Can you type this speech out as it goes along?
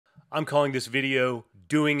I'm calling this video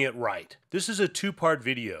Doing It Right. This is a two-part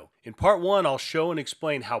video. In part one, I'll show and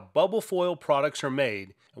explain how bubble foil products are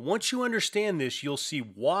made, and once you understand this, you'll see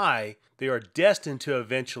why they are destined to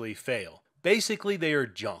eventually fail. Basically, they are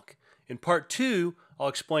junk. In part two, I'll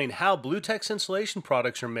explain how Bluetex insulation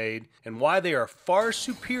products are made and why they are far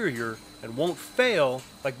superior and won't fail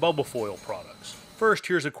like bubble foil products. First,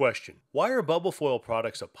 here's a question. Why are bubble foil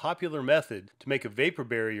products a popular method to make a vapor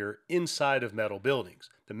barrier inside of metal buildings?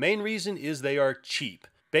 The main reason is they are cheap.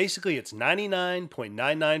 Basically, it's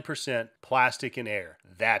 99.99% plastic and air.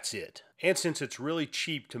 That's it. And since it's really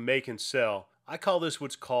cheap to make and sell, I call this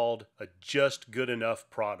what's called a just good enough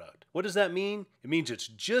product. What does that mean? It means it's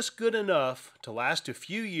just good enough to last a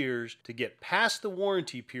few years to get past the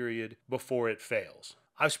warranty period before it fails.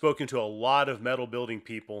 I've spoken to a lot of metal building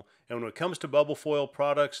people, and when it comes to bubble foil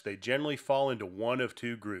products, they generally fall into one of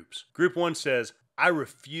two groups. Group one says, I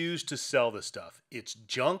refuse to sell this stuff. It's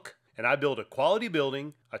junk, and I build a quality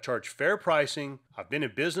building, I charge fair pricing, I've been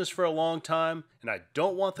in business for a long time, and I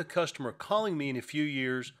don't want the customer calling me in a few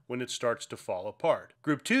years when it starts to fall apart.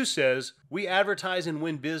 Group 2 says, we advertise and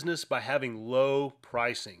win business by having low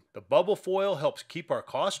pricing. The bubble foil helps keep our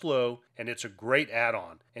cost low, and it's a great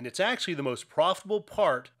add-on, and it's actually the most profitable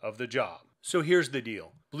part of the job. So here's the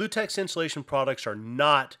deal. Bluetex insulation products are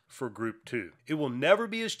not for Group 2. It will never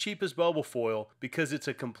be as cheap as bubble foil because it's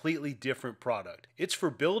a completely different product. It's for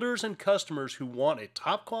builders and customers who want a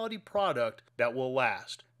top quality product that will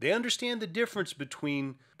last. They understand the difference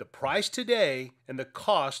between the price today and the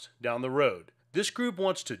cost down the road. This group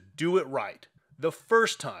wants to do it right the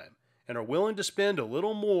first time and are willing to spend a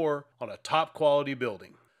little more on a top quality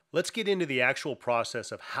building. Let's get into the actual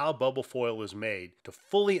process of how bubble foil is made to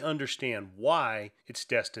fully understand why it's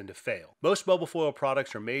destined to fail. Most bubble foil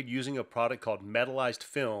products are made using a product called metallized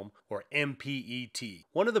film, or MPET.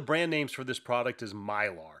 One of the brand names for this product is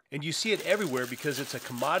Mylar, and you see it everywhere because it's a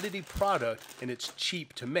commodity product and it's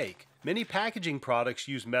cheap to make. Many packaging products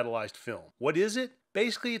use metallized film. What is it?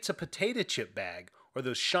 Basically, it's a potato chip bag, or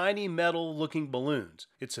those shiny metal looking balloons.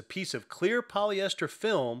 It's a piece of clear polyester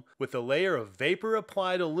film with a layer of vapor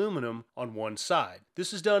applied aluminum on one side.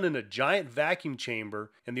 This is done in a giant vacuum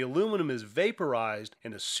chamber, and the aluminum is vaporized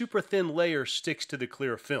and a super thin layer sticks to the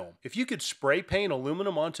clear film. If you could spray paint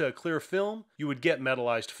aluminum onto a clear film, you would get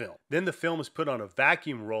metallized film. Then the film is put on a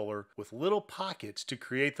vacuum roller with little pockets to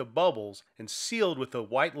create the bubbles and sealed with a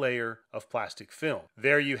white layer of plastic film.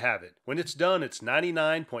 There you have it. When it's done, it's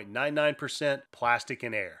 99.99% plastic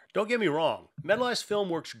and air. Don't get me wrong, metallized film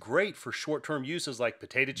works great for short-term uses like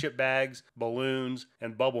potato chip bags, balloons,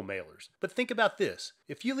 and bubble mailers. But think about this.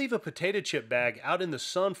 If you leave a potato chip bag out in the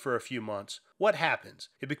sun for a few months, what happens?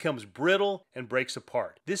 It becomes brittle and breaks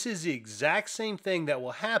apart. This is the exact same thing that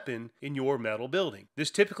will happen in your metal building.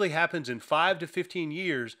 This typically happens in 5 to 15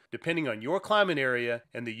 years depending on your climate area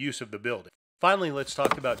and the use of the building. Finally, let's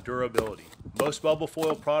talk about durability. Most bubble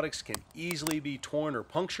foil products can easily be torn or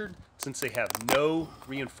punctured since they have no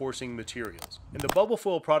reinforcing materials. And the bubble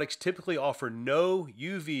foil products typically offer no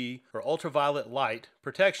UV or ultraviolet light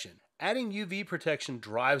protection. Adding UV protection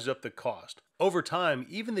drives up the cost. Over time,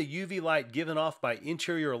 even the UV light given off by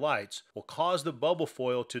interior lights will cause the bubble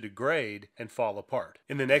foil to degrade and fall apart.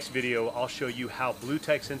 In the next video, I'll show you how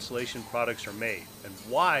Bluetex insulation products are made and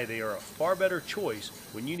why they are a far better choice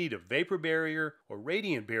when you need a vapor barrier or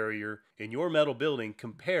radiant barrier in your metal building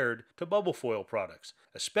compared to bubble foil products,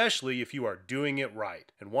 especially if you are doing it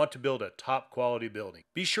right and want to build a top quality building.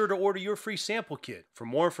 Be sure to order your free sample kit. For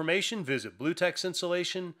more information, visit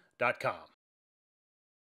bluetexinsulation.com.